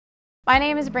My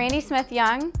name is Brandi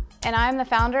Smith-Young, and I'm the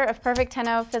founder of Perfect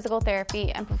 10.0 Physical Therapy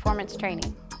and Performance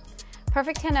Training.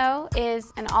 Perfect 10.0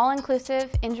 is an all-inclusive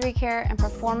injury care and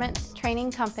performance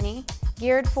training company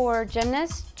geared for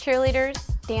gymnasts, cheerleaders,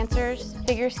 dancers,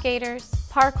 figure skaters,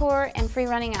 parkour, and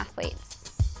free-running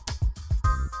athletes.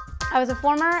 I was a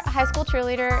former high school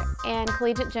cheerleader and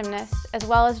collegiate gymnast, as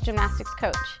well as gymnastics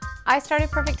coach. I started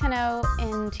Perfect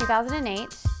 10.0 in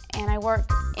 2008, and I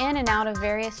worked in and out of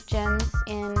various gyms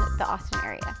in the Austin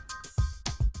area.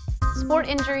 Sport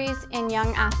injuries in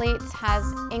young athletes has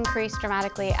increased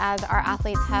dramatically as our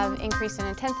athletes have increased in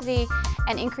intensity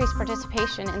and increased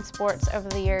participation in sports over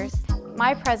the years.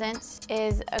 My presence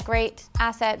is a great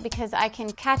asset because I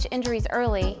can catch injuries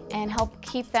early and help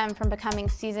keep them from becoming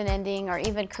season-ending or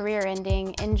even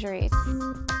career-ending injuries.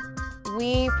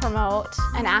 We promote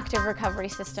an active recovery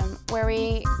system where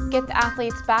we get the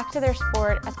athletes back to their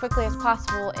sport as quickly as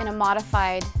possible in a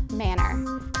modified manner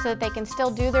so that they can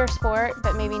still do their sport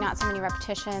but maybe not so many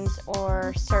repetitions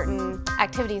or certain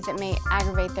activities that may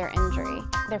aggravate their injury.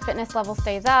 Their fitness level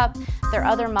stays up, their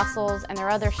other muscles and their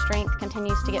other strength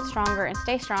continues to get stronger and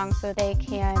stay strong so they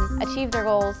can achieve their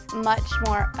goals much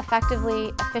more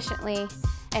effectively, efficiently,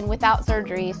 and without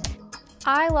surgeries.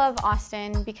 I love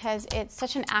Austin because it's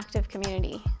such an active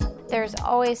community. There's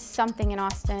always something in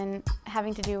Austin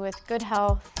having to do with good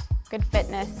health, good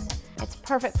fitness. It's a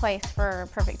perfect place for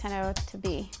Perfect 10.0 to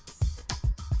be.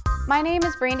 My name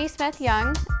is Brandi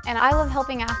Smith-Young, and I love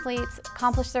helping athletes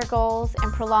accomplish their goals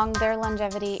and prolong their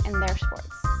longevity in their sport.